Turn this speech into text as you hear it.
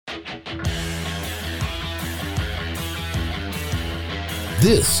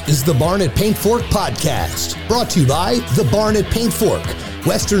This is the Barn at Paint Fork podcast, brought to you by the Barn at Paint Fork,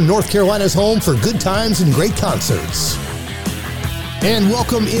 Western North Carolina's home for good times and great concerts. And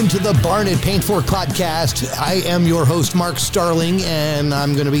welcome into the Barn at Paint Fork podcast. I am your host, Mark Starling, and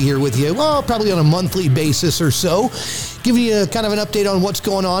I'm going to be here with you, probably on a monthly basis or so, giving you kind of an update on what's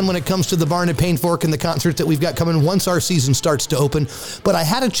going on when it comes to the Barn at Paint Fork and the concerts that we've got coming once our season starts to open. But I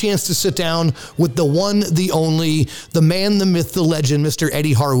had a chance to sit down with the one, the only, the man, the myth, the legend, Mr.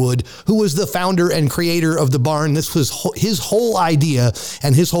 Eddie Harwood, who was the founder and creator of the barn. This was his whole idea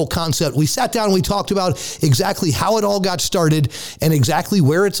and his whole concept. We sat down and we talked about exactly how it all got started and exactly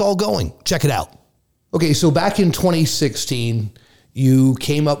where it's all going. Check it out. Okay, so back in 2016, you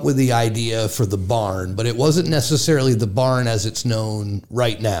came up with the idea for the barn, but it wasn't necessarily the barn as it's known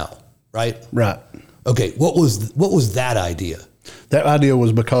right now, right? Right. Okay, what was that idea? That idea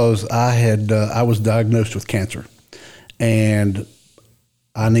was because I was diagnosed with cancer, and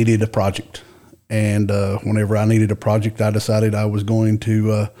I needed a project. And whenever I needed a project, I decided I was going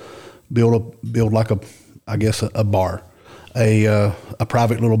to build like a bar. A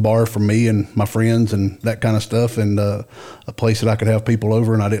private little bar for me and my friends and that kind of stuff, and a place that I could have people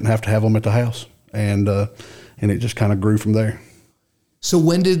over and I didn't have to have them at the house, and it just kind of grew from there. So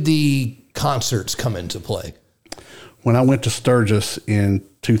when did the concerts come into play? When I went to Sturgis in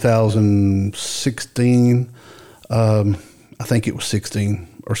 2016, I think it was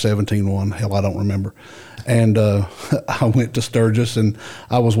 16 or 17 one, hell, I don't remember. And I went to Sturgis and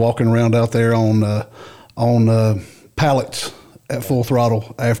I was walking around out there on pallets at full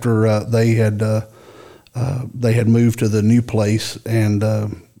throttle after they had moved to the new place and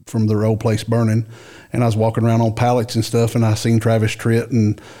from their old place burning, and I was walking around on pallets and stuff, and I seen Travis Tritt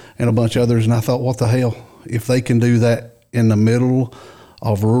and a bunch of others, and I thought, what the hell, if they can do that in the middle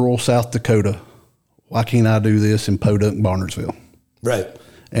of rural South Dakota, why can't I do this in Podunk, Barnersville? Right.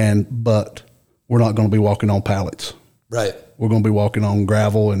 But we're not going to be walking on pallets. Right. We're going to be walking on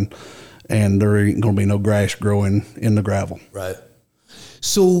gravel, and there ain't going to be no grass growing in the gravel. Right.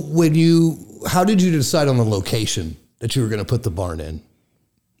 So how did you decide on the location that you were going to put the barn in?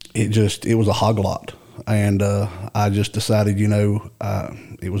 It was a hog lot. And I just decided,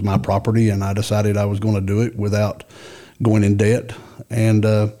 it was my property, and I decided I was going to do it without going in debt. And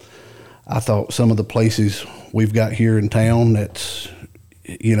I thought some of the places we've got here in town that's,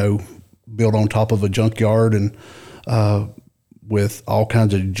 built on top of a junkyard and with all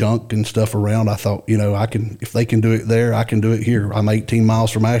kinds of junk and stuff around, I thought, if they can do it there, I can do it here. I'm 18 miles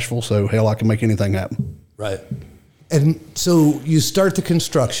from Asheville, so hell, I can make anything happen. Right. And so you start the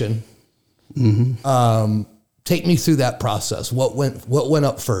construction. Mm-hmm. Take me through that process. What went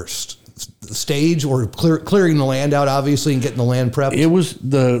up first? The stage or clearing the land out, obviously, and getting the land prepped? It was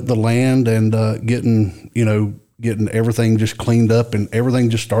the land and getting everything just cleaned up, and everything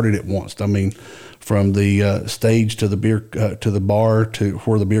just started at once. I mean, from the stage to the beer to the bar to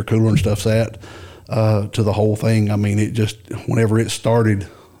where the beer cooler and stuff's at, to the whole thing. I mean, it just, whenever it started,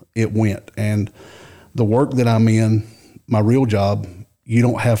 it went. And the work that I'm in, my real job, you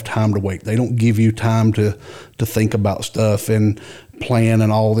don't have time to wait. They don't give you time to think about stuff and plan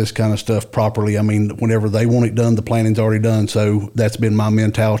and all this kind of stuff properly. I mean, whenever they want it done, the planning's already done. So that's been my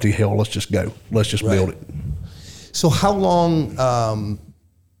mentality. Hell, let's just go. Let's just build it. So how long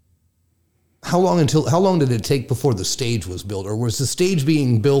did it take before the stage was built, or was the stage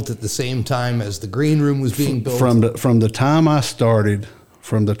being built at the same time as the green room was being built? From the time I started,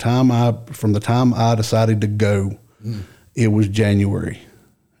 from the time I decided to go, it was January,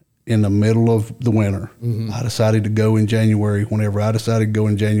 in the middle of the winter. Mm-hmm. I decided to go in January. Whenever I decided to go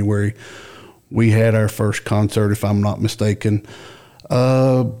in January, we had our first concert, if I'm not mistaken.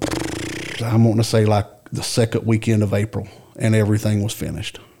 I'm wanting to say like the second weekend of April, and everything was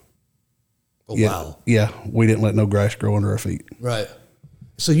finished. Oh, wow. Yeah, we didn't let no grass grow under our feet. Right.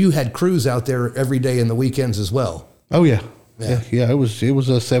 So you had crews out there every day and the weekends as well? Oh, yeah. Yeah. It was a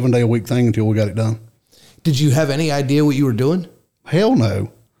 7-day-a-week thing until we got it done. Did you have any idea what you were doing? Hell no.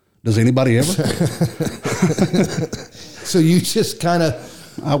 Does anybody ever? So you just kind of,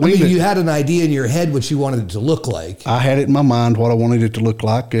 you had an idea in your head what you wanted it to look like. I had it in my mind what I wanted it to look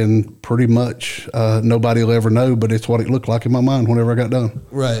like, and pretty much nobody will ever know, but it's what it looked like in my mind whenever I got done.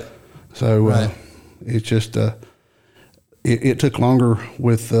 Right. So it's just, it took longer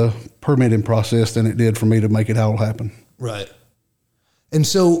with the permitting process than it did for me to make it all happen. Right. And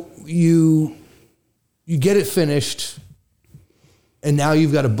so you get it finished, and now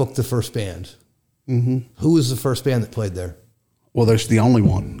you've got to book the first band. Mm-hmm. Who was the first band that played there? Well, there's the only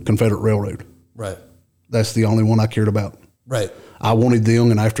one, Confederate Railroad. Right. That's the only one I cared about. Right. I wanted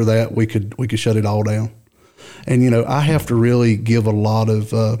them, and after that, we could shut it all down. And, I have to really give a lot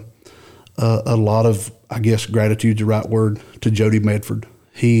of, I guess, gratitude's the right word, to Jody Medford.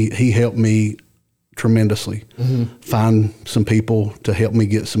 He helped me tremendously find some people to help me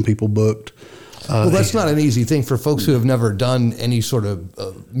get some people booked. Well, that's not an easy thing for folks who have never done any sort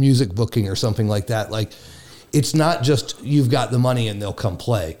of music booking or something like that. Like, it's not just you've got the money and they'll come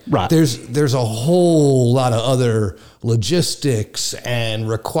play. Right. There's a whole lot of other logistics and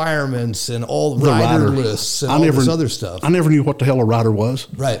requirements and all the rider lists and all this other stuff. I never knew what the hell a rider was.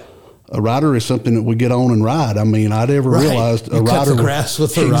 Right. A rider is something that we get on and ride. I mean, I never realized a rider. Cut the grass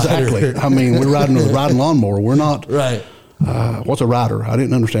with a exactly. rider. I mean, we're riding with a riding lawnmower. We're not. Right. What's a rider? I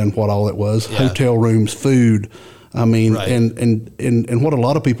didn't understand what all it was. Yeah. Hotel rooms, food. I mean, right. and what a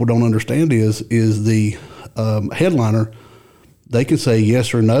lot of people don't understand is the headliner. They can say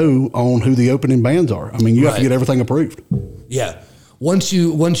yes or no on who the opening bands are. I mean, you have to get everything approved. Yeah. Once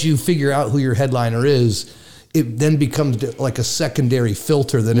you figure out who your headliner is, it then becomes like a secondary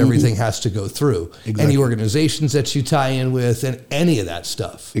filter that everything has to go through. Exactly. Any organizations that you tie in with and any of that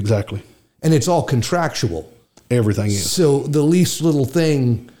stuff. Exactly. And it's all contractual. Everything is. So the least little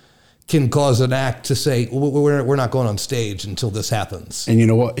thing can cause an act to say, we're not going on stage until this happens. And you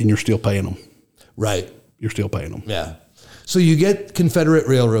know what? And you're still paying them. Right. You're still paying them. Yeah. So you get Confederate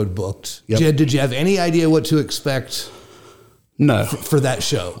Railroad booked. Yep. Did you have any idea what to expect? No. For that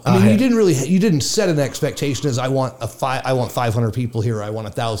show. I mean, you didn't set an expectation as I want 500 people here. I want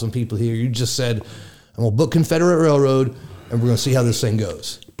 1,000 people here. You just said, I'm going to book Confederate Railroad and we're going to see how this thing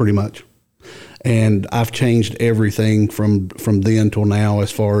goes. Pretty much. And I've changed everything from then till now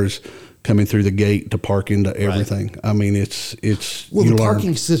as far as coming through the gate to parking to everything. Right. I mean, it's well, the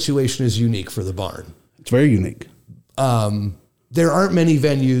parking situation is unique for the barn. It's very unique. There aren't many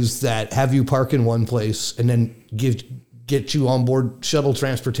venues that have you park in one place and then get you on board shuttle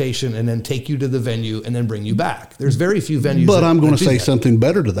transportation and then take you to the venue and then bring you back. There's very few venues. But I'm going to say something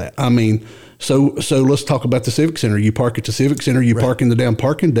better to that. I mean, so let's talk about the Civic Center. You park at the Civic Center. You park in the damn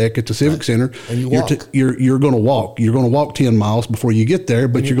parking deck at the Civic Center. And you walk. You're going to walk. You're going to walk 10 miles before you get there,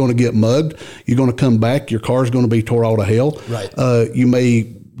 but you're going to get mugged. You're going to come back. Your car's going to be tore all to hell. Right. You may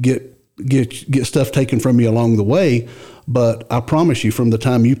get stuff taken from you along the way, but I promise you, from the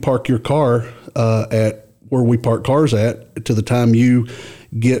time you park your car at where we park cars at to the time you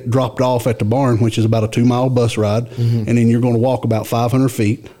get dropped off at the barn, which is about a 2-mile bus ride, and then you're going to walk about 500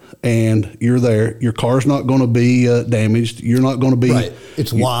 feet, and you're there. Your car's not going to be damaged. You're not going to be... Right.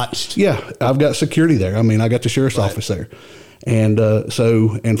 It's watched. Yeah. I've got security there. I mean, I got the sheriff's office there. And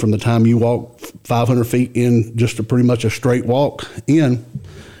and from the time you walk 500 feet in, just pretty much a straight walk in,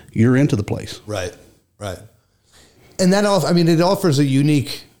 you're into the place. Right. And that, it offers a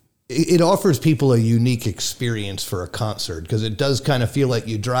unique... It offers people a unique experience for a concert because it does kind of feel like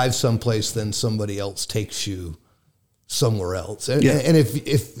you drive someplace, then somebody else takes you somewhere else. And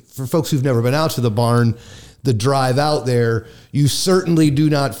if for folks who've never been out to the barn, the drive out there, you certainly do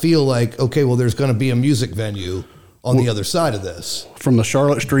not feel like, okay, well, there's going to be a music venue on the other side of this. From the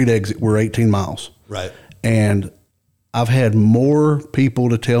Charlotte Street exit, we're 18 miles. Right. And I've had more people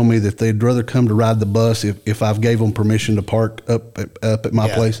to tell me that they'd rather come to ride the bus if I've gave them permission to park up at my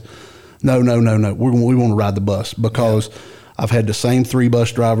place. No. We want to ride the bus because I've had the same 3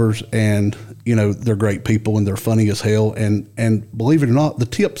 bus drivers, and they're great people and they're funny as hell. And believe it or not, the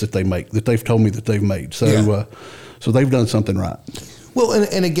tips that they make, that they've told me that they've made. So so they've done something right. Well,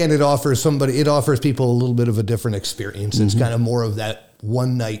 and again, it offers people a little bit of a different experience. It's kind of more of that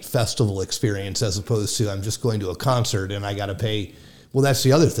one night festival experience as opposed to I'm just going to a concert and I got to pay. Well, that's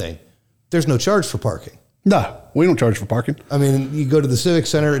the other thing. There's no charge for parking. No, we don't charge for parking. I mean, you go to the Civic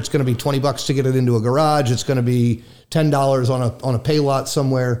Center, it's going to be $20 to get it into a garage. It's going to be $10 on a pay lot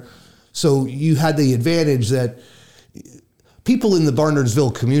somewhere. So you had the advantage that people in the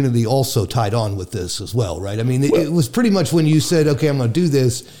Barnardsville community also tied on with this as well, right? I mean, it was pretty much when you said, okay, I'm going to do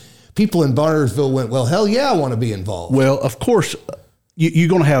this, people in Barnardsville went, well, hell yeah, I want to be involved. Well, of course, you're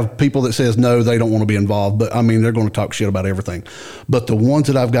going to have people that says, no, they don't want to be involved. But, I mean, they're going to talk shit about everything. But the ones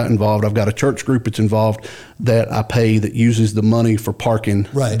that I've got involved, I've got a church group that's involved that I pay that uses the money for parking,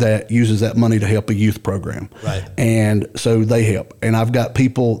 that uses that money to help a youth program. Right. And so they help. And I've got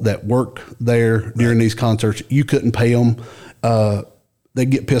people that work there during these concerts. You couldn't pay them. They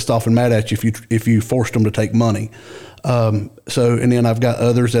get pissed off and mad at you if you forced them to take money. And then I've got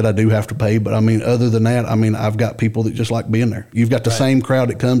others that I do have to pay, but I mean, other than that, I mean, I've got people that just like being there. You've got the same crowd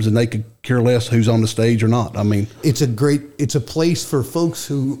that comes and they could care less who's on the stage or not. I mean, it's a place for folks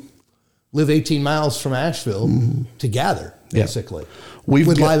who live 18 miles from Asheville to gather, basically,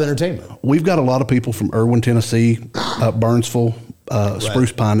 with live entertainment. We've got a lot of people from Irwin, Tennessee, Burnsville,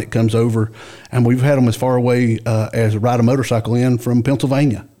 spruce pine that comes over, and we've had them as far away as ride a motorcycle in from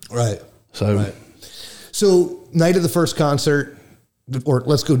Pennsylvania. Right. So, So night of the first concert, or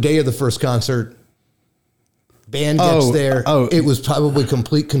let's go day of the first concert. Band gets there. It was probably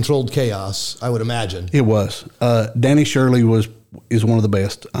complete controlled chaos, I would imagine. It was. Danny Shirley is one of the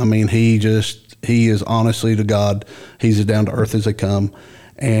best. I mean, he is honestly to God, he's as down to earth as they come,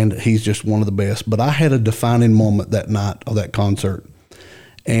 and he's just one of the best. But I had a defining moment that night of that concert,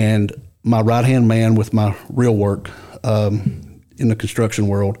 and my right-hand man with my real work in the construction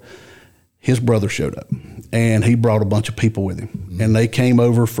world, his brother showed up, and he brought a bunch of people with him, and they came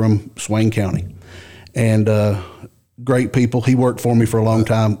over from Swain County. And great people. He worked for me for a long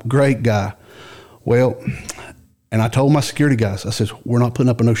time. Great guy. Well, and I told my security guys, I says, we're not putting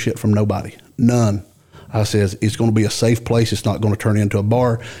up with no shit from nobody. None. I says, it's going to be a safe place. It's not going to turn into a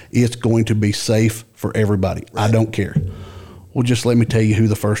bar. It's going to be safe for everybody. Right. I don't care. Well, just let me tell you who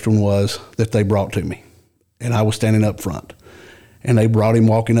the first one was that they brought to me. And I was standing up front. And they brought him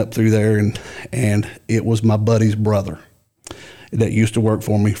walking up through there, and it was my buddy's brother that used to work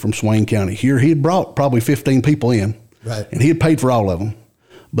for me from Swain County. Here, he had brought probably 15 people in, right, and he had paid for all of them.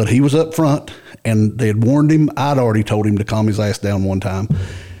 But he was up front, and they had warned him. I'd already told him to calm his ass down one time.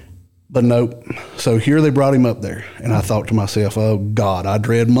 But nope. So here they brought him up there, and I thought to myself, oh, God, I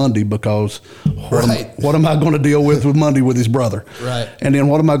dread Monday because what am I going to deal with Monday with his brother? Right. And then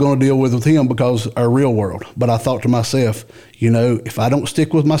what am I going to deal with him because our real world? But I thought to myself, if I don't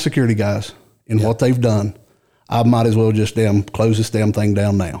stick with my security guys and what they've done, I might as well just close this damn thing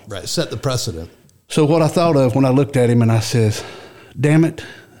down now. Right, set the precedent. So what I thought of when I looked at him and I says, damn it,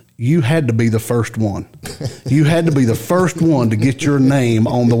 you had to be the first one. You had to be the first one to get your name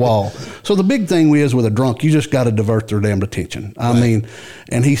on the wall. So the big thing is with a drunk, you just got to divert their damn attention. I mean,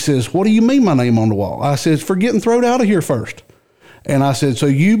 and he says, what do you mean my name on the wall? I says, for getting thrown out of here first. And I said, so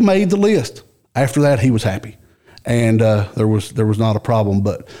you made the list. After that, he was happy. And there was not a problem.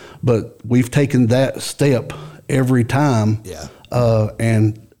 But we've taken that step every time. Yeah.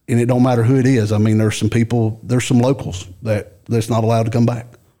 And it don't matter who it is. I mean, there's some locals that's not allowed to come back.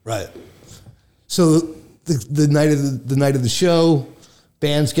 Right. So the night of the show,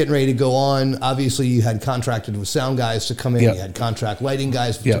 band's getting ready to go on. Obviously, you had contracted with sound guys to come in. Yep. You had contract lighting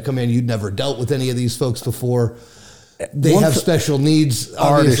guys to Yep. come in. You'd never dealt with any of these folks before. They have special needs,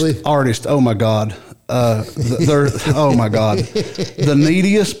 obviously. Artists. Oh my God. Oh my God, the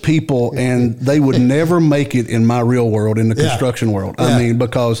neediest people, and they would never make it in my real world, in the construction world. I mean,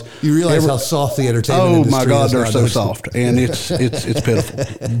 because you realize how soft the entertainment industry is. Oh my God, they're so soft, and it's pitiful.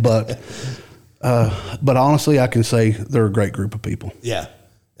 But honestly, I can say they're a great group of people. Yeah.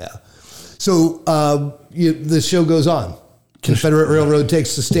 So the show goes on. Confederate Railroad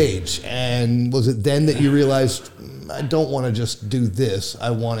takes the stage, and was it then that you realized, I don't want to just do this, I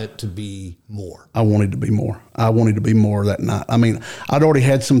want it to be more? I wanted to be more. I wanted to be more that night. I mean, I'd already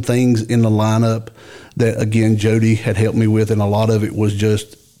had some things in the lineup that, again, Jody had helped me with, and a lot of it was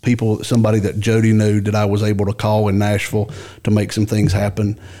just somebody that Jody knew that I was able to call in Nashville to make some things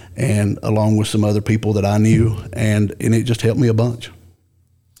happen, and along with some other people that I knew, and it just helped me a bunch.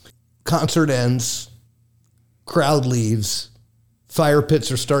 Concert ends, Crowd leaves, fire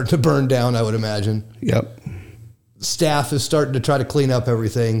pits are starting to burn down, I would imagine. Yep. Staff is starting to try to clean up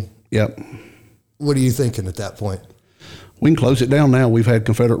everything. Yep. What are you thinking at that point? We can close it down now. We've had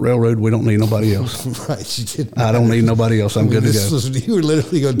Confederate Railroad. We don't need nobody else. Right. You didn't. I don't need nobody else. I'm good to go. You were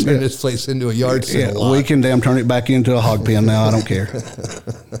literally going to turn this place into a yard sale lot. We can turn it back into a hog pen now. I don't care.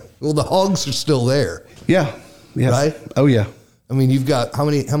 Well, the hogs are still there. Yeah. Right? Oh, yeah. I mean, you've got, how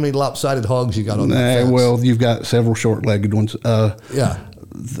many lopsided hogs you got on that fence? Well, you've got several short-legged ones. Yeah.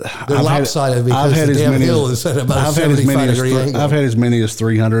 They're lopsided because the damn hill is at about a 75-degree angle. I've had as many as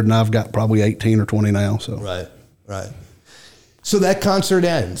 300, and I've got probably 18 or 20 now. So Right. So that concert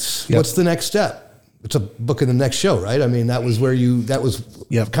ends. Yep. What's the next step? It's a book in the next show, right? I mean, that was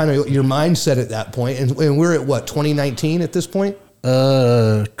kind of your mindset at that point. And we're at what, 2019 at this point?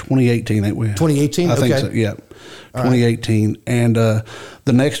 2018, ain't we? 2018? I think so, yeah. 2018. Right. And the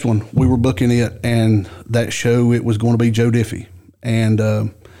next one, we were booking it, and that show, it was going to be Joe Diffie. And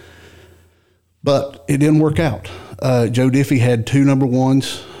but it didn't work out. Joe Diffie had two number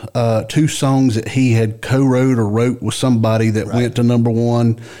ones, two songs that he had co-wrote or wrote with somebody that went to number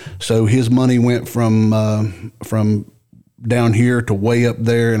one. So his money went from down here to way up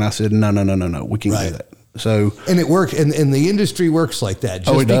there. And I said, no, we can't do that. So, and it worked, and the industry works like that.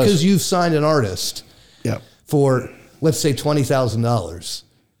 Just because you've signed an artist for, let's say, $20,000.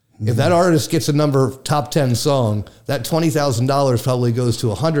 If that artist gets a top 10 song, that $20,000 probably goes to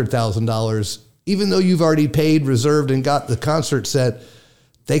 $100,000 even though you've already paid, reserved, and got the concert set,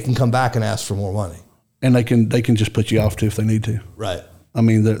 they can come back and ask for more money. And they can just put you off too if they need to. Right. I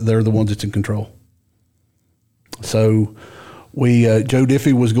mean, they're the ones that's in control. So Joe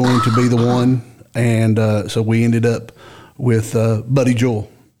Diffie was going to be the one, and so we ended up with Buddy Jewell,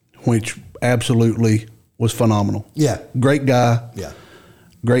 which absolutely was phenomenal. Yeah. Great guy. Yeah.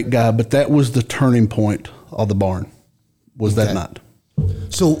 Great guy. But that was the turning point of the barn, was that night.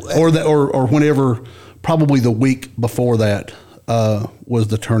 So, or whenever, probably the week before that was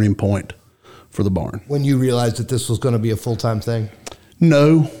the turning point for the barn. When you realized that this was going to be a full-time thing?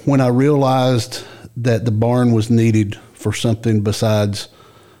 No, when I realized that the barn was needed for something besides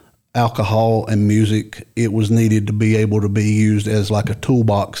alcohol and music, it was needed to be able to be used as like a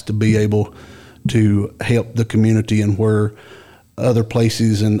toolbox to be able to help the community, and where other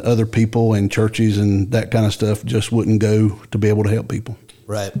places and other people and churches and that kind of stuff just wouldn't go to be able to help people.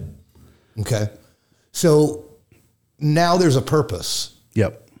 Right. Okay. So now there's a purpose.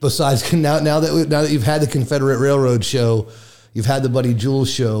 Yep. Besides now that you've had the Confederate Railroad show, you've had the Buddy Jewell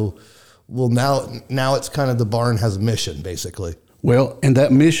show. Well, now it's kind of the barn has a mission, basically. Well, and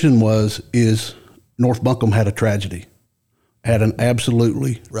that mission is North Buncombe had a tragedy, had an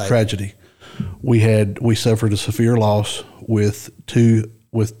absolutely tragedy. We suffered a severe loss with two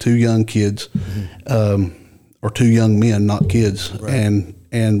young kids, or two young men, not kids,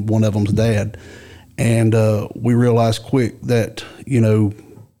 and one of them's dad. And we realized quick that,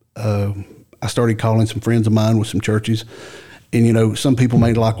 I started calling some friends of mine with some churches. And, some people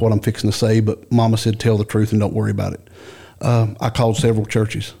may like what I'm fixing to say, but Mama said, tell the truth and don't worry about it. I called several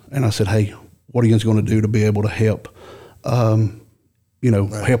churches and I said, hey, what are you guys going to do to be able to help, help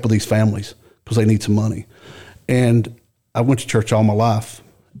with these families? Because they need some money. And I went to church all my life,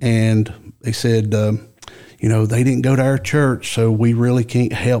 and they said, they didn't go to our church, so we really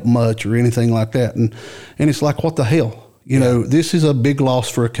can't help much or anything like that. And it's like, what the hell? This is a big loss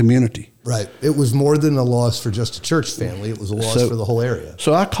for a community. Right. It was more than a loss for just a church family. It was a loss for the whole area.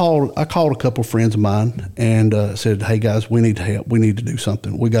 So I called a couple of friends of mine and said, hey, guys, we need to help. We need to do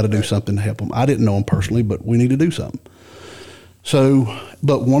something. We got to do something to help them. I didn't know them personally, but we need to do something. So,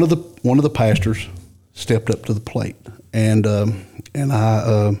 but one of the pastors stepped up to the plate, and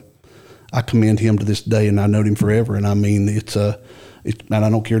I commend him to this day, and I known him forever. And I mean, and I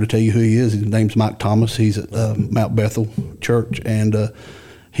don't care to tell you who he is. His name's Mike Thomas. He's at Mount Bethel Church, and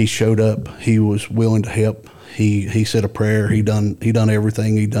he showed up. He was willing to help. He said a prayer. He done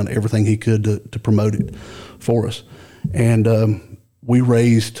everything. He done everything he could to promote it for us. And we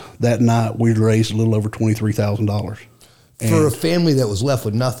raised that night. We raised a little over $23,000 for a family that was left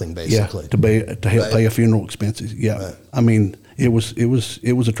with nothing, basically. Yeah, to help pay a funeral expenses. Yeah, right. I mean, it was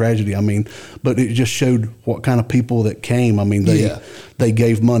a tragedy. I mean, but it just showed what kind of people that came. I mean, they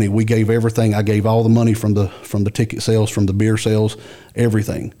gave money. We gave everything. I gave all the money from the ticket sales, from the beer sales,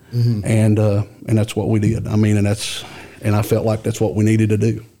 everything, and that's what we did. I mean, and I felt like that's what we needed to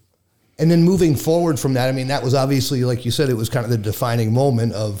do. And then moving forward from that, I mean, that was obviously, like you said, it was kind of the defining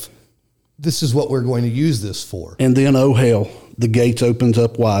moment of, this is what we're going to use this for. And then, oh hell, the gates opens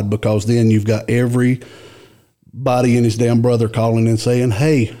up wide, because then you've got everybody and his damn brother calling and saying,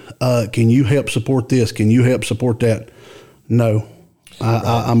 hey, can you help support this? Can you help support that? No,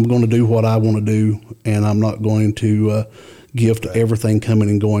 I'm going to do what I want to do, and I'm not going to give to everything coming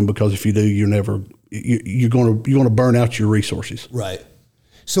and going, because if you do, you're going to burn out your resources. Right.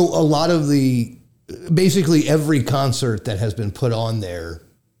 So a lot of basically every concert that has been put on there,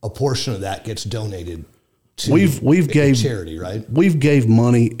 a portion of that gets donated to we've gave charity, right? We've gave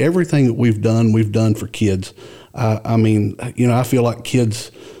money. Everything that we've done for kids. I mean, I feel like kids,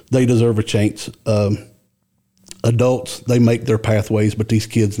 they deserve a chance. Adults, they make their pathways, but these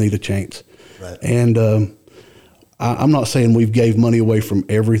kids need a chance. Right. And I'm not saying we've gave money away from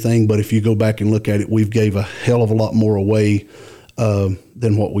everything, but if you go back and look at it, we've gave a hell of a lot more away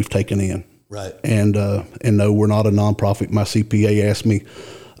than what we've taken in. Right. And no, we're not a nonprofit. My CPA asked me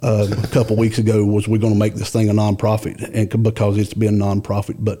a couple weeks ago, was we going to make this thing a nonprofit? And because it's been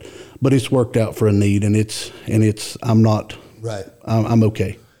nonprofit, but it's worked out for a need, and I'm not right. I'm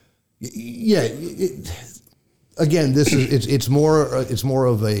okay. Yeah. Again, it's more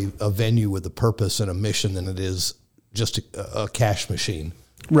of a venue with a purpose and a mission than it is just a cash machine.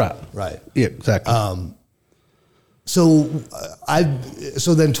 Right. Right. Yeah. Exactly. So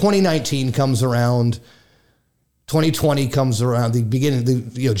then 2019 comes around. 2020 comes around, the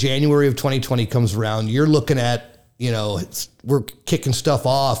beginning, January of 2020 comes around. You're looking at, we're kicking stuff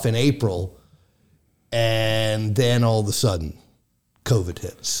off in April, and then all of a sudden, COVID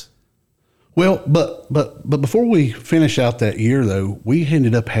hits. Well, but before we finish out that year, though, we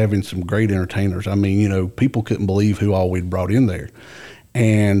ended up having some great entertainers. I mean, you know, people couldn't believe who all we'd brought in there.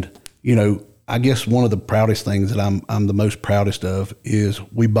 And, you know, I guess one of the proudest things that I'm the most proudest of is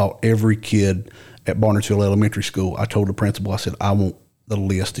we bought every kid at Barnardsville Elementary School. I told the principal, I said, I want the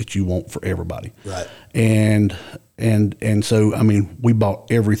list that you want for everybody. Right. And so, I mean, we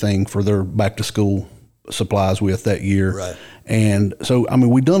bought everything for their back to school supplies with that year. Right. And so, I mean,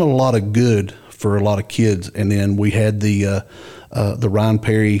 we done a lot of good for a lot of kids. And then we had the Ryan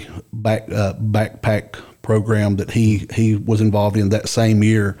Perry backpack program that he was involved in that same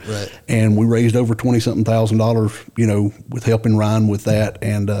year. Right. And we raised over $20,000, you know, with helping Ryan with that.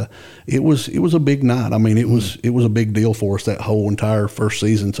 And it was a big night. I mean, it was a big deal for us that whole entire first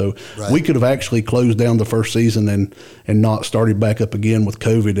season. So we could have actually closed down the first season and not started back up again with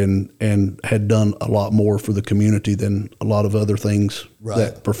COVID and had done a lot more for the community than a lot of other things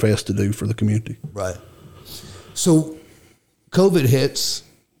that profess to do for the community. Right. So COVID hits.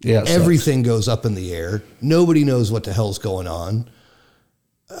 Yeah, everything goes up in the air. Nobody knows what the hell's going on.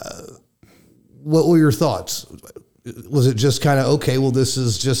 What were your thoughts? Was it just kind of, okay, well, this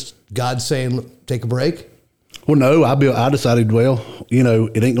is just God saying, take a break? Well, no, I decided, well, you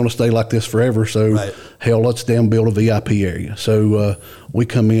know, it ain't going to stay like this forever. So hell, let's damn build a VIP area. So we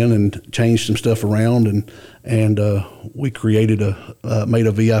come in and changed some stuff around and we created made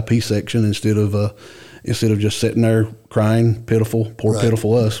a VIP section instead of just sitting there crying, pitiful, poor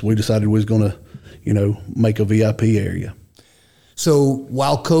pitiful us. We decided we was going to, you know, make a VIP area. So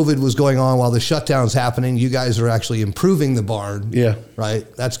while COVID was going on, while the shutdown's happening, you guys are actually improving the barn. Yeah. Right?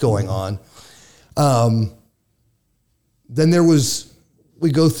 That's going on. Then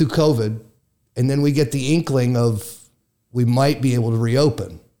we go through COVID, and then we get the inkling of we might be able to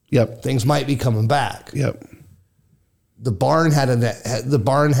reopen. Yep. Things might be coming back. Yep. The barn had an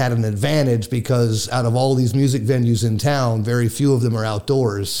advantage because out of all these music venues in town, very few of them are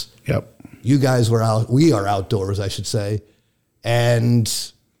outdoors. Yep. You guys were out. We are outdoors, I should say. And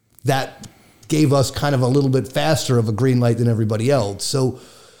that gave us kind of a little bit faster of a green light than everybody else. So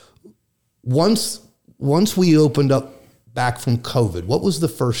once we opened up back from COVID, what was the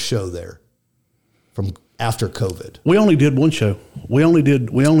first show there from after COVID? We only did one show. We only did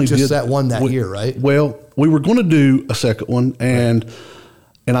that one year, right? Well, we were going to do a second one, and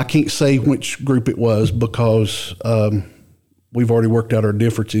I can't say which group it was because we've already worked out our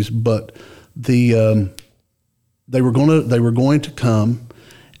differences. But they were going to come,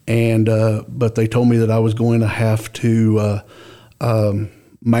 and but they told me that I was going to have to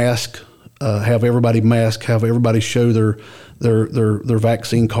mask, have everybody mask, have everybody show their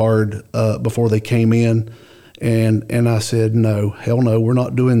vaccine card before they came in. And I said, no, hell no, we're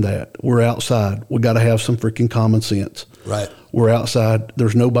not doing that. We're outside. We got to have some freaking common sense. Right. We're outside.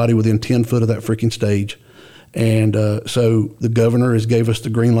 There's nobody within 10 foot of that freaking stage. And so the governor has gave us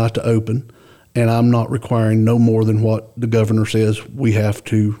the green light to open, and I'm not requiring no more than what the governor says we have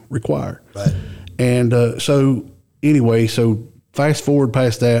to require. Right. And so anyway, so fast forward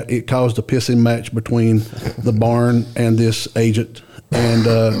past that, it caused a pissing match between the barn and this agent.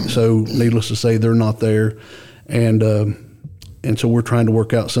 And so needless to say, they're not there. And so we're trying to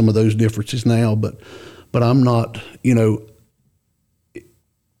work out some of those differences now, but I'm not, you know,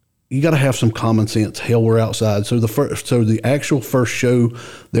 you got to have some common sense. Hell, we're outside. So the actual first show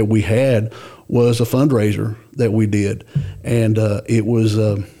that we had was a fundraiser that we did. And it was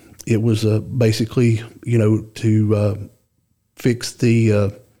basically, you know, to fix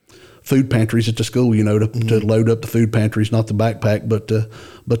the food pantries at the school, you know, to load up the food pantries, not the backpack, but to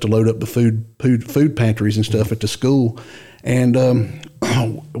load up the food pantries and stuff at the school. And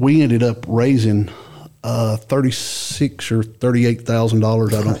we ended up raising $36,000 or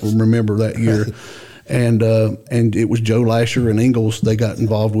 $38,000. I don't remember that year. And it was Joe Lasher and Ingalls. They got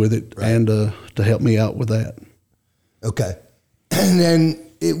involved with it and to help me out with that. Okay. And then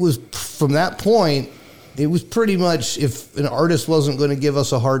it was from that point, it was pretty much if an artist wasn't going to give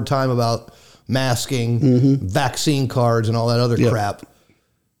us a hard time about masking, vaccine cards, and all that other crap,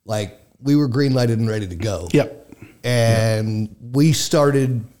 like we were green lighted and ready to go. Yep. And we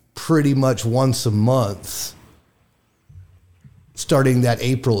started pretty much once a month starting that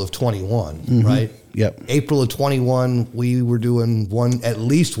April of 21, right? Yep. April of 21, we were doing at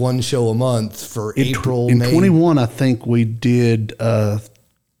least one show a month for April, in May. 21, I think we did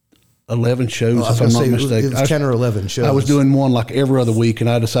 11 shows, if I'm not mistaken. It was 10 or 11 shows. I was doing one like every other week, and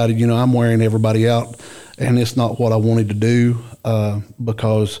I decided, you know, I'm wearing everybody out, and it's not what I wanted to do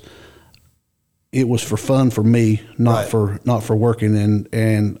because it was for fun for me, not for working.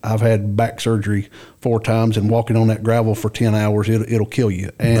 And I've had back surgery 4 times, and walking on that gravel for 10 hours, it'll kill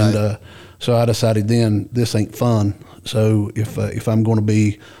you. And So I decided then this ain't fun. So if I'm going to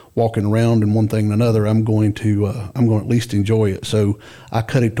be walking around and one thing and another, I'm going to at least enjoy it. So I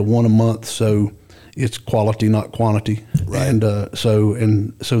cut it to one a month. So it's quality, not quantity. Right. And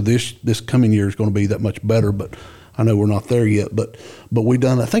so this coming year is going to be that much better. But I know we're not there yet. But we've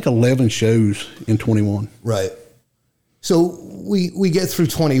done, I think, 11 shows in 21. Right. So we get through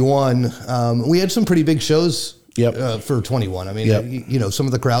 21. We had some pretty big shows. Yep. For 21. I mean, Yep. you know, some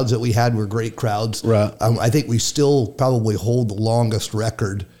of the crowds that we had were great crowds. Right. I think we still probably hold the longest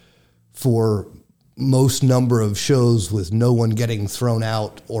record for most number of shows with no one getting thrown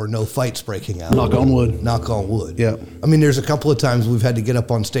out or no fights breaking out. Knock on wood. Knock on wood. Yeah. I mean, there's a couple of times we've had to get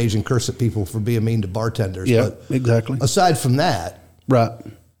up on stage and curse at people for being mean to bartenders. Yeah, but exactly. aside from that, Right.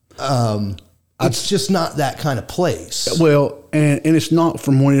 it's just not that kind of place. Well, and it's not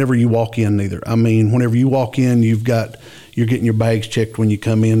from whenever you walk in either. I mean, whenever you walk in, you're getting your bags checked when you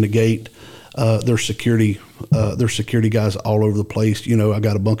come in the gate. There's security guys all over the place. You know, I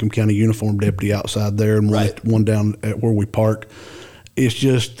got a Buncombe County uniform deputy outside there and one down at where we park. It's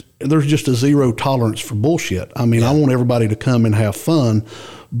just, there's just a zero tolerance for bullshit. I mean, I want everybody to come and have fun,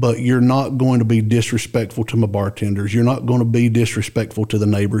 but you're not going to be disrespectful to my bartenders. You're not going to be disrespectful to the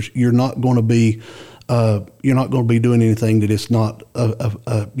neighbors. You're not going to be doing anything that is not,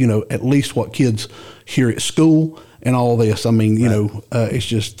 at least what kids hear at school and all this. I mean,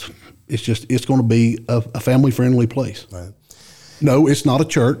 it's going to be a family friendly place. Right. No, it's not a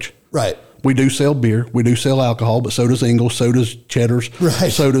church. Right. We do sell beer. We do sell alcohol, but so does Ingles, so does Cheddar's,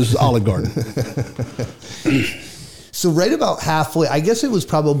 so does Olive Garden. So right about halfway, I guess it was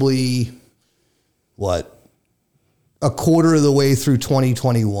probably, a quarter of the way through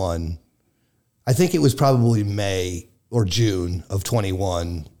 2021. I think it was probably May or June of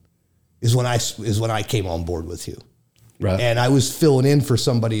 21 is when I came on board with you. Right. And I was filling in for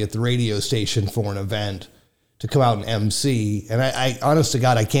somebody at the radio station for an event to come out and MC. And I honest to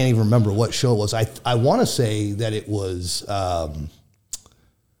God, I can't even remember what show it was. I want to say that it was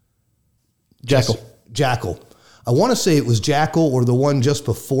Jackal. I want to say it was Jackal or the one just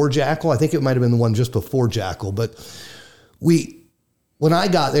before Jackal. I think it might have been the one just before Jackal. But when I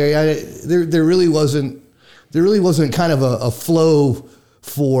got there, there really wasn't kind of a flow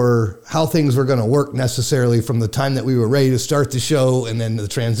for how things were going to work necessarily from the time that we were ready to start the show and then the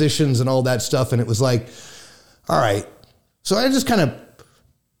transitions and all that stuff. And it was like, all right. So I just kind of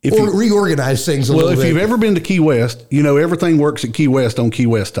reorganized things a little bit. Well, if you've ever been to Key West, you know everything works at Key West on Key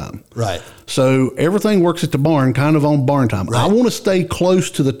West time. Right. So everything works at the barn kind of on barn time. Right. I want to stay close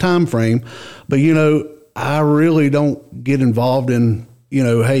to the time frame, but, I really don't get involved in,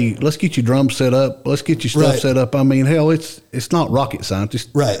 hey, let's get your drums set up. Let's get your stuff set up. I mean, hell, it's not rocket science.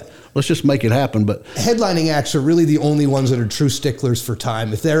 Let's just make it happen. But headlining acts are really the only ones that are true sticklers for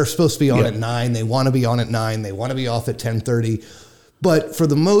time. If they're supposed to be on at 9, they want to be on at 9. They want to be off at 10:30. But for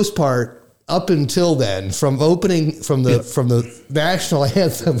the most part, up until then, from the national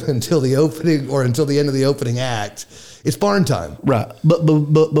anthem until the opening or until the end of the opening act, it's barn time. Right. But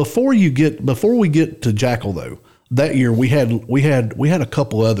before we get to Jackal though, that year we had a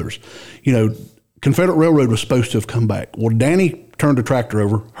couple others. Confederate Railroad was supposed to have come back. Well, Danny turned a tractor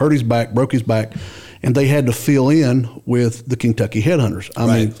over, hurt his back, broke his back, and they had to fill in with the Kentucky Headhunters. I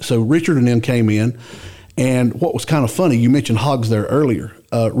mean, so Richard and them came in, and what was kind of funny, you mentioned hogs there earlier.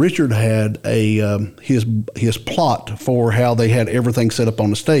 Richard had his plot for how they had everything set up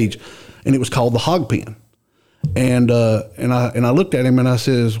on the stage, and it was called the Hog Pen. And I looked at him and I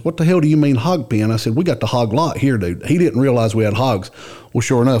says, "What the hell do you mean hog pen?" I said, "We got the hog lot here, dude." He didn't realize we had hogs. Well,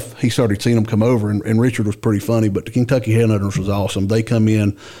 sure enough, he started seeing them come over, and Richard was pretty funny, but the Kentucky Headhunters was awesome. They come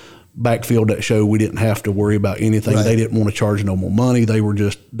in, backfilled that show. We didn't have to worry about anything. Right. They didn't want to charge no more money. They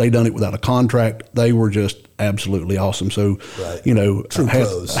done it without a contract. They were just absolutely awesome. So, True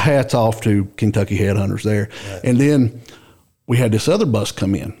pros. Hats off to Kentucky Headhunters there. Right. And then we had this other bus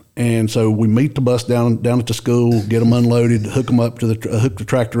come in. And so we meet the bus down at the school, get them unloaded, hook them up to hook the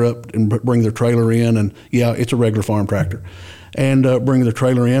tractor up, and bring their trailer in. And it's a regular farm tractor, and bring the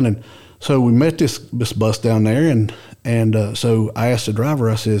trailer in. And so we met this bus down there, and so I asked the driver.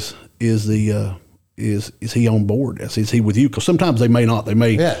 I says, "Is he on board? I says, "Is he with you?" Because sometimes they may not. They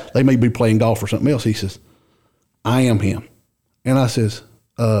may be playing golf or something else. He says, "I am him," and I says,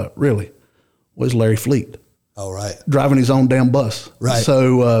 "Really? Where's Larry Fleet?" Oh, right. Driving his own damn bus. Right.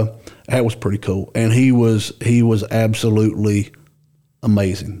 So that was pretty cool. And he was absolutely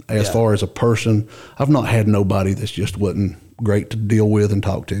amazing. As far as a person, I've not had nobody that's just wasn't great to deal with and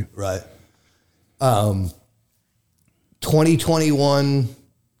talk to. Right. 2021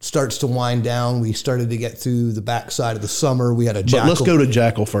 starts to wind down. We started to get through the backside of the summer. We had a Jackal. But let's go to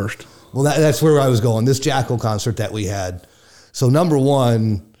Jackal first. Well, that's where I was going. This Jackal concert that we had. So number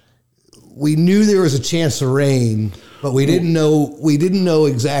one, we knew there was a chance of rain, but we didn't know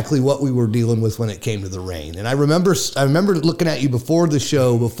exactly what we were dealing with when it came to the rain. And I remember looking at you before the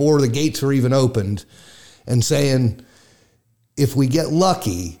show, before the gates were even opened, and saying, if we get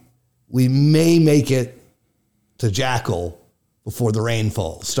lucky, we may make it to Jackal before the rain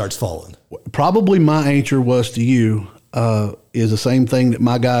starts falling. Probably my answer was to you is the same thing that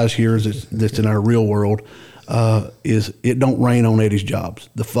my guys here that's in our real world. Is it don't rain on Eddie's jobs.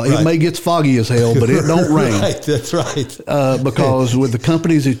 It may get foggy as hell, but it don't rain. Right, that's right. Because with the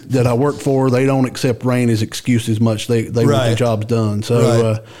companies that I work for, they don't accept rain as excuse as much. They want the jobs done.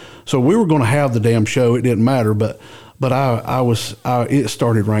 So so we were going to have the damn show. It didn't matter, but it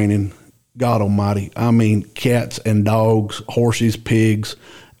started raining. God Almighty! I mean, cats and dogs, horses, pigs,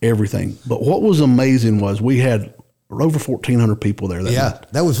 everything. But what was amazing was we had over 1,400 people there.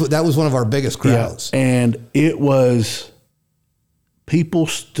 That night. That was one of our biggest crowds. Yeah. And it was, people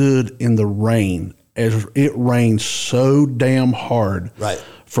stood in the rain as it rained so damn hard. Right.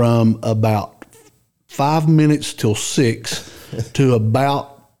 From about 5 minutes till 6 to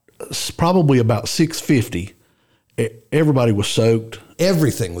probably about 6:50. Everybody was soaked.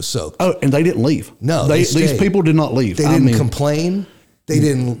 Everything was soaked. Oh, and they didn't leave. No, these people did not leave. They didn't complain. They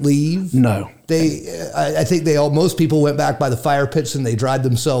didn't leave. No. I think most people went back by the fire pits and they dried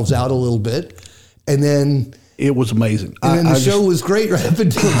themselves out a little bit. And then it was amazing. And then the show was great right up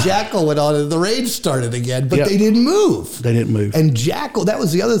until Jackal went on and the rain started again, but they didn't move. They didn't move. And Jackal, that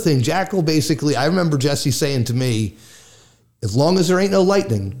was the other thing. Jackal basically, I remember Jesse saying to me, as long as there ain't no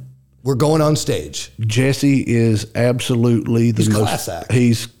lightning, we're going on stage. Jesse is absolutely the most class act.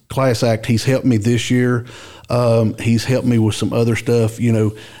 He's class act. He's helped me this year. He's helped me with some other stuff.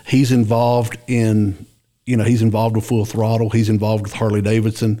 He's involved with Full Throttle. He's involved with Harley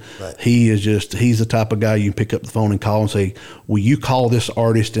Davidson. Right. He's the type of guy you can pick up the phone and call and say, will you call this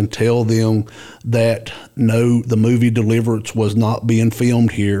artist and tell them that no, the movie Deliverance was not being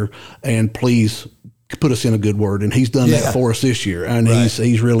filmed here, and please put us in a good word. And he's done that for us this year, and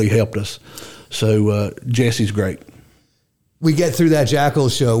he's really helped us. So Jesse's great. We get through that Jackal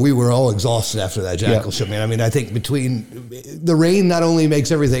show. We were all exhausted after that Jackal show, man. I mean, I think between the rain not only makes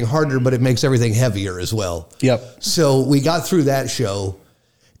everything harder, but it makes everything heavier as well. Yep. So we got through that show,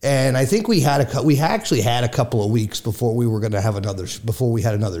 and I think we actually had a couple of weeks before we were going to have before we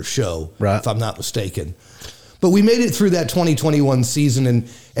had another show, right, if I'm not mistaken. But we made it through that 2021 season,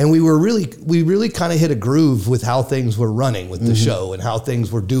 and we really kind of hit a groove with how things were running with the show and how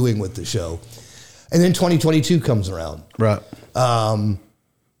things were doing with the show. And then 2022 comes around. Right.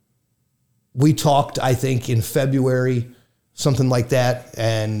 We talked, I think, in February, something like that,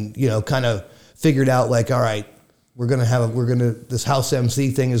 and kind of figured out like, all right, this house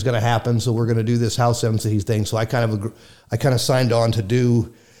MC thing is going to happen, so we're going to do this house MC thing. So I kind of signed on to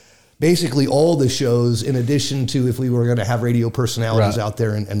do basically all the shows, in addition to if we were going to have radio personalities out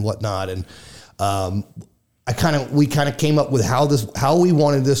there and whatnot. And we kind of came up with how we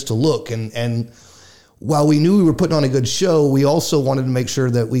wanted this to look. And while we knew we were putting on a good show, we also wanted to make sure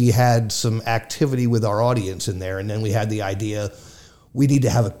that we had some activity with our audience in there. And then we had the idea, we need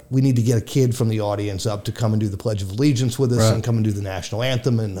to get a kid from the audience up to come and do the Pledge of Allegiance with us and come and do the national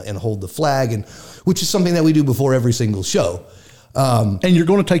anthem and hold the flag, and which is something that we do before every single show. And you're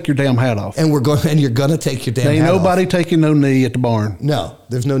going to take your damn hat off. And you're going to take your damn hat off. Ain't nobody taking no knee at the barn. No,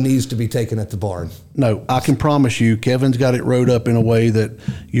 there's no knees to be taken at the barn. No, I can promise you, Kevin's got it rode up in a way that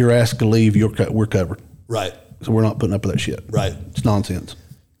you're asked to leave, we're covered. Right. So we're not putting up with that shit. Right. It's nonsense.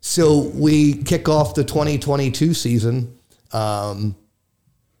 So we kick off the 2022 season. We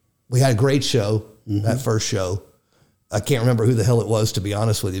had a great show, that first show. I can't remember who the hell it was, to be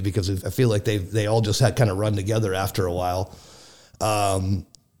honest with you, because I feel like they all just had kind of run together after a while. Our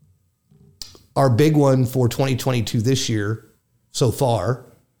big one for 2022 this year so far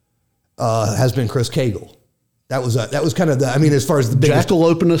has been Chris Cagle. That was kind of as far as the biggest. Jackal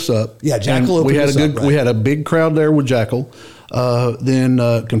opened us up. Yeah, Jackal opened us up. We had a big crowd there with Jackal. Then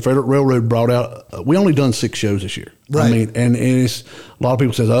Confederate Railroad brought out. We only done 6 shows this year. Right. I mean, and it's a lot of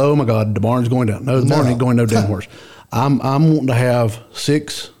people says, "Oh my God, the barn's going down." No, the barn ain't going no damn horse. I'm wanting to have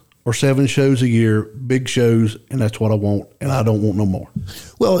 6 or 7 shows a year, big shows, and that's what I want, and I don't want no more.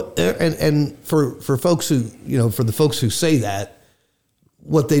 Well, and for folks who for the folks who say that,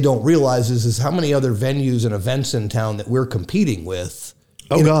 what they don't realize is how many other venues and events in town that we're competing with.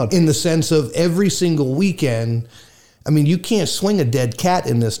 In the sense of every single weekend. I mean, you can't swing a dead cat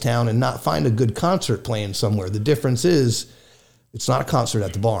in this town and not find a good concert playing somewhere. The difference is it's not a concert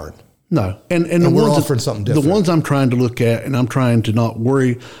at the barn. No. And we're offering something different. The ones I'm trying to look at, and I'm trying to not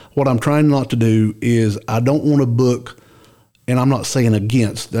worry, what I'm trying not to do is I don't want to book, and I'm not saying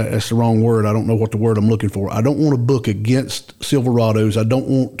against, that's the wrong word. I don't know what the word I'm looking for. I don't want to book against Silverados. I don't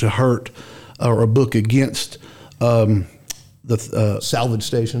want to hurt or book against the salvage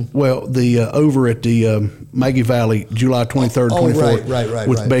station. Well, the over at the Maggie Valley, July 23rd, 24th, right,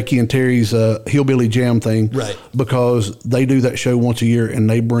 with Becky and Terry's Hillbilly Jam thing, right? Because they do that show once a year, and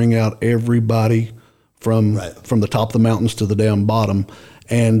they bring out everybody from the top of the mountains to the down bottom,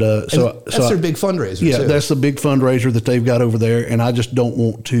 and that's their big fundraiser. Yeah, too. That's the big fundraiser that they've got over there, and I just don't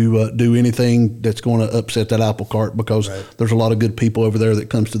want to do anything that's going to upset that apple cart because there's a lot of good people over there that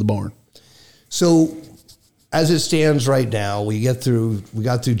comes to the barn. So, as it stands right now, we got through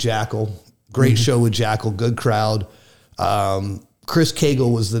Jackal. Great show with Jackal, good crowd. Chris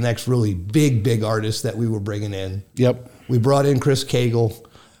Cagle was the next really big artist that we were bringing in. Yep. We brought in Chris Cagle.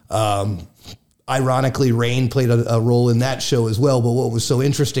 Ironically, Rain played a role in that show as well. But what was so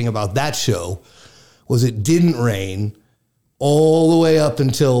interesting about that show was it didn't rain all the way up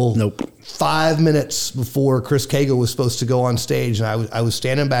until 5 minutes before Chris Cagle was supposed to go on stage. And I was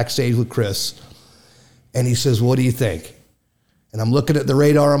standing backstage with Chris. And he says, "What do you think?" And I'm looking at the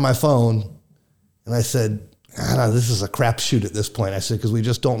radar on my phone, and I said, "This is a crapshoot at this point." I said, because we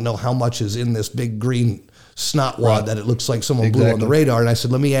just don't know how much is in this big green snot wad that it looks like someone blew on the radar. And I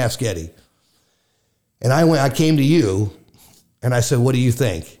said, "Let me ask Eddie." And I came to you, and I said, "What do you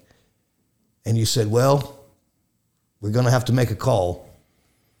think?" And you said, "Well, we're going to have to make a call,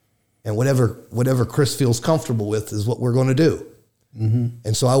 and whatever Chris feels comfortable with is what we're going to do." Mm-hmm.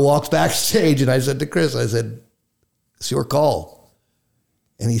 And so I walked backstage and I said to Chris, I said, "It's your call."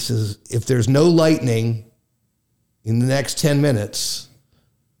 And he says, "If there's no lightning in the next 10 minutes,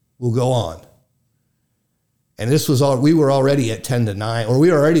 we'll go on." And this was we were already at 10 to 9, or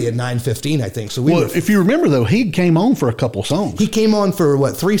we were already at 9:15, I think. So if you remember though, he came on for a couple songs. He came on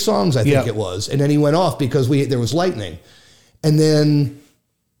for 3 songs, I think it was. And then he went off because there was lightning. And then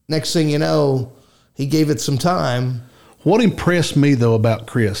next thing you know, he gave it some time. What impressed me though about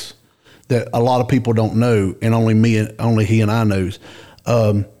Chris that a lot of people don't know, and only he and I knows,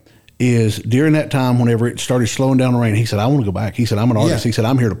 is during that time whenever it started slowing down the rain, he said, "I want to go back." He said, "I'm an artist." He said,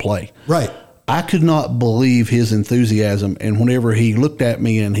 "I'm here to play." Right. I could not believe his enthusiasm. And whenever he looked at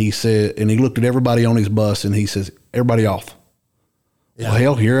me and he said, and he looked at everybody on his bus and he says, "Everybody off." Yeah. Well,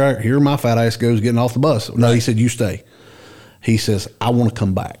 hell, here my fat ass goes getting off the bus. No, he said, "You stay." He says, "I want to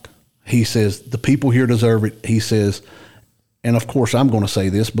come back." He says, "The people here deserve it." He says, and of course I'm going to say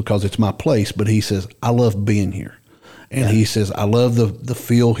this because it's my place, but he says, "I love being here." And he says, "I love the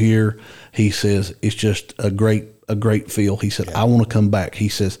feel here." He says, "It's just a great feel." He said, "I want to come back." He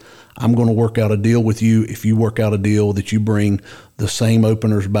says, "I'm going to work out a deal with you. If you work out a deal that you bring the same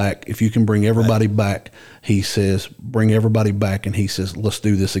openers back, if you can bring everybody back," he says, "bring everybody back." And he says, "Let's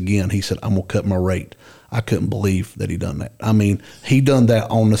do this again." He said, "I'm going to cut my rate." I couldn't believe that he done that. I mean, he done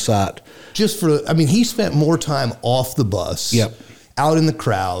that on the site. He spent more time off the bus, out in the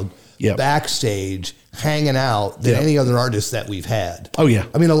crowd, backstage, hanging out than any other artist that we've had. Oh yeah.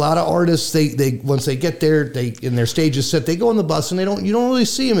 I mean, a lot of artists, they once they get there, in their stage is set, they go on the bus and you don't really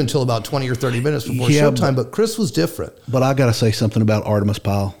see them until about 20 or 30 minutes before showtime. But Chris was different. But I got to say something about Artemis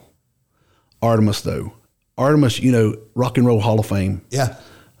Pyle. Artemis, Rock and Roll Hall of Fame. Yeah.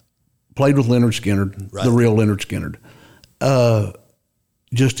 Played with Leonard Skinner, the real Leonard Skinner.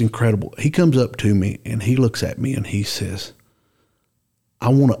 Just incredible. He comes up to me and he looks at me and he says, "I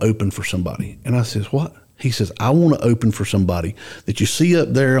want to open for somebody." And I says, "What?" He says, "I want to open for somebody that you see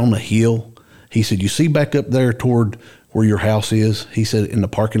up there on the hill." He said, "You see back up there toward where your house is?" He said, "In the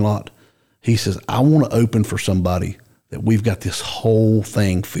parking lot." He says, "I want to open for somebody that we've got this whole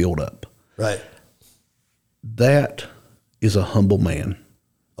thing filled up." Right. That is a humble man.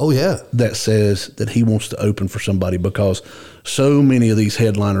 Oh, yeah. That says that he wants to open for somebody, because so many of these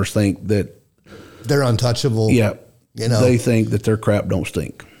headliners think that they're untouchable. Yeah. They think that their crap don't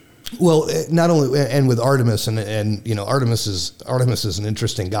stink. Well, not only, and with Artemis, and Artemis is an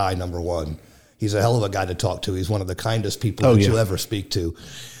interesting guy, number one. He's a hell of a guy to talk to. He's one of the kindest people you'll ever speak to.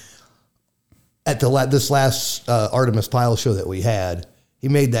 At this last Artemis Pyle show that we had, he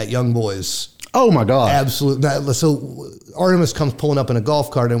made that Young Boys. Oh my God! Absolutely. So Artemis comes pulling up in a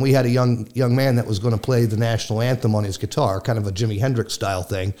golf cart, and we had a young man that was going to play the national anthem on his guitar, kind of a Jimi Hendrix style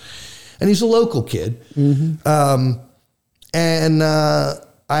thing, and he's a local kid. Mm-hmm.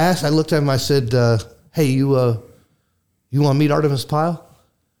 I looked at him, I said, "Hey, you want to meet Artemis Pyle?"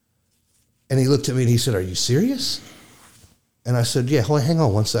 And he looked at me and he said, "Are you serious?" And I said, "Yeah, hang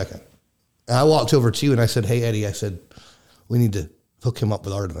on one second." And I walked over to you and I said, "Hey, Eddie," I said, "we need to hook him up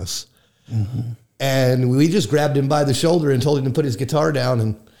with Artemis." And we just grabbed him by the shoulder and told him to put his guitar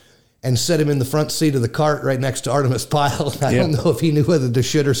down and set him in the front seat of the cart right next to Artemis Pyle. I don't know if he knew whether to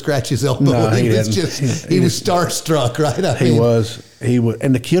shoot or scratch his elbow. No, he was starstruck, right? He was,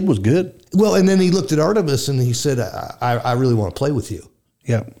 and the kid was good. Well, and then he looked at Artemis and he said, I really want to play with you.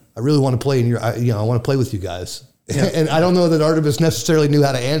 Yeah. I really want to play I want to play with you guys. Yeah. And I don't know that Artemis necessarily knew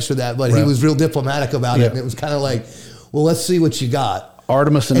how to answer that, but he was real diplomatic about it. And it was kind of like, well, let's see what you got.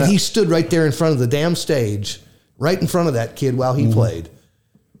 Artemis and he stood right there in front of the damn stage, right in front of that kid while he played.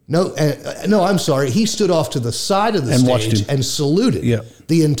 No, I'm sorry. He stood off to the side of the stage and saluted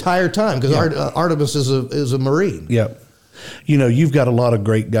the entire time because Artemis is a Marine. Yeah. You know, you've got a lot of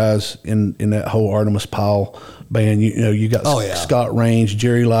great guys in that whole Artemis Pyle band. You got Scott Range,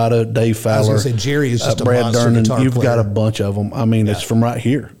 Jerry Lida, Dave Fowler. I was going to say Jerry is just a Brad monster Durnan. guitar You've player. got a bunch of them. I mean, it's from right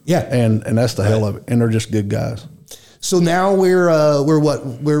here. Yeah, and that's the hell of it. And they're just good guys. So now we're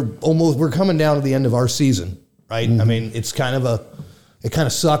coming down to the end of our season, right? I mean, it kind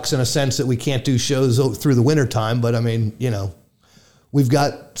of sucks in a sense that we can't do shows through the winter time, but I mean, we've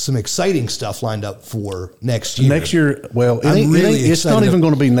got some exciting stuff lined up for next year. Next year, well, it's not even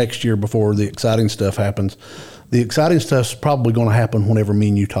going to be next year before the exciting stuff happens. The exciting stuff's probably going to happen whenever me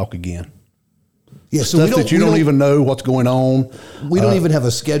and you talk again. Yeah, so stuff that you don't even know what's going on. We don't even have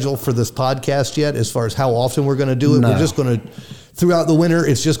a schedule for this podcast yet as far as how often we're going to do it. No. We're just going to, throughout the winter,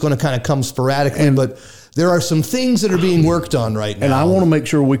 it's just going to kind of come sporadically. But there are some things that are being worked on right now. And I want to make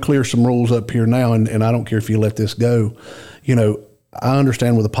sure we clear some rules up here now, and I don't care if you let this go. I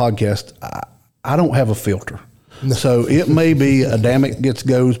understand with a podcast, I don't have a filter. No. So it may be a damn it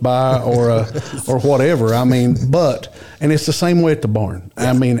goes by or whatever. I mean, and it's the same way at the barn.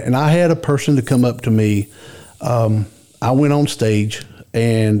 I mean, and I had a person to come up to me. I went on stage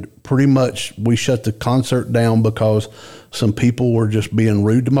and pretty much we shut the concert down because some people were just being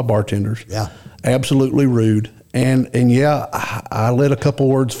rude to my bartenders. Yeah. Absolutely rude. And I let a couple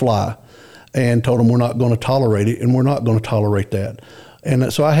words fly and told them we're not going to tolerate it and we're not going to tolerate that.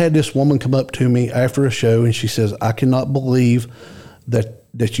 And so I had this woman come up to me after a show and she says, I cannot believe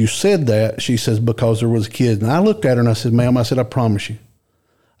that you said that. She says, because there was a kid. And I looked at her and I said, ma'am, I promise you,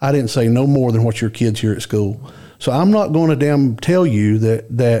 I didn't say no more than what your kids here at school. So I'm not going to damn tell you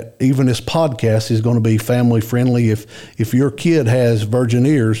that even this podcast is going to be family friendly. If your kid has virgin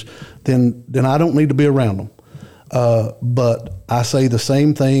ears, then I don't need to be around them. But I say the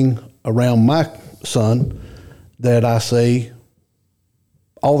same thing around my son that I say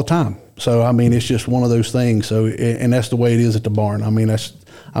all the time. So, I mean, it's just one of those things. So, and that's the way it is at the barn. I mean,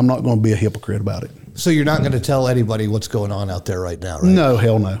 I'm not going to be a hypocrite about it. So you're not going to tell anybody what's going on out there right now, right? No,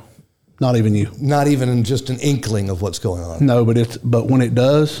 hell no. Not even you. Not even just an inkling of what's going on. No, but when it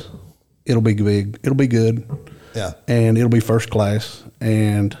does, it'll be big. It'll be good. Yeah. And it'll be first class,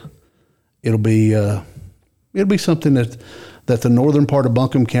 and it'll be something that the northern part of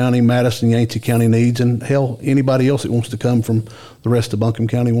Buncombe County, Madison, Yancey County needs, and hell, anybody else that wants to come from the rest of Buncombe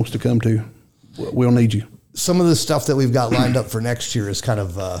County wants to come to. We'll need you. Some of the stuff that we've got lined up for next year is kind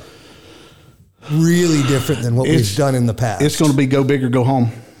of really different than what we've done in the past. It's going to be go big or go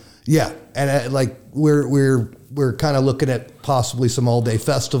home. Yeah, and we're kind of looking at possibly some all-day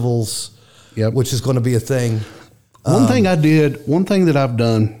festivals, which is going to be a thing. One thing that I've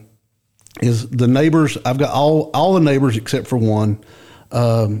done is the neighbors. I've got all the neighbors except for one.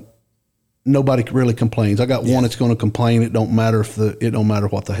 Nobody really complains. I got one that's going to complain. It don't matter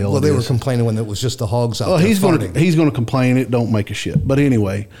what the hell. Well, they were complaining when it was just the hogs out there. He's going to complain. It don't make a shit. But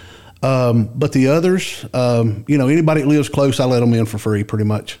anyway, but the others, anybody that lives close, I let them in for free, pretty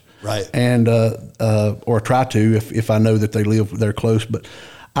much. Right. And or try to if I know that they live there close. But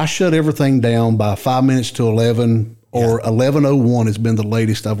I shut everything down by 5 minutes to 11. Or 11:01 has been the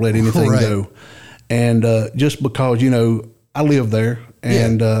latest I've let anything go, and just because I live there,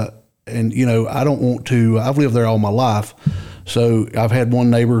 and I don't want to. I've lived there all my life, so I've had one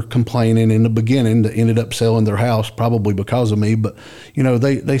neighbor complaining in the beginning that ended up selling their house probably because of me. But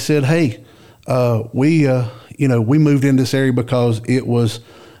they said, hey, we moved in this area because it was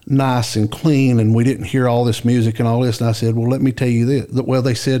nice and clean, and we didn't hear all this music and all this. And I said, well, let me tell you this. Well,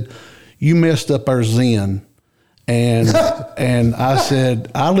 they said you messed up our zen. And I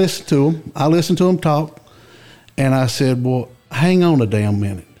said, I listened to them talk, and I said, well, hang on a damn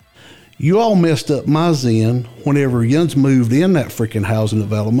minute. You all messed up my zen whenever Yuns moved in that freaking housing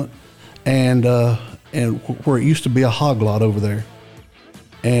development, and where it used to be a hog lot over there,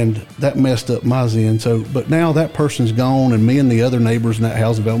 and that messed up my zen. So, but now that person's gone, and me and the other neighbors in that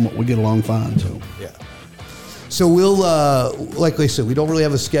housing development, we get along fine. So yeah. So we'll, like I said, we don't really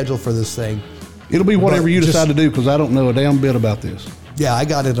have a schedule for this thing. It'll be whatever you decide to do, because I don't know a damn bit about this. Yeah, I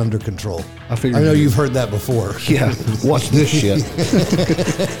got it under control. I figured. I know you've heard that before. Yeah, watch this shit.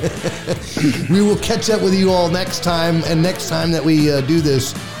 We will catch up with you all next time, and next time that we do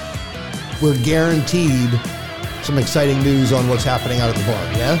this, we're guaranteed some exciting news on what's happening out at the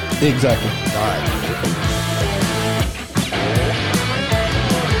barn, yeah? Exactly. All right.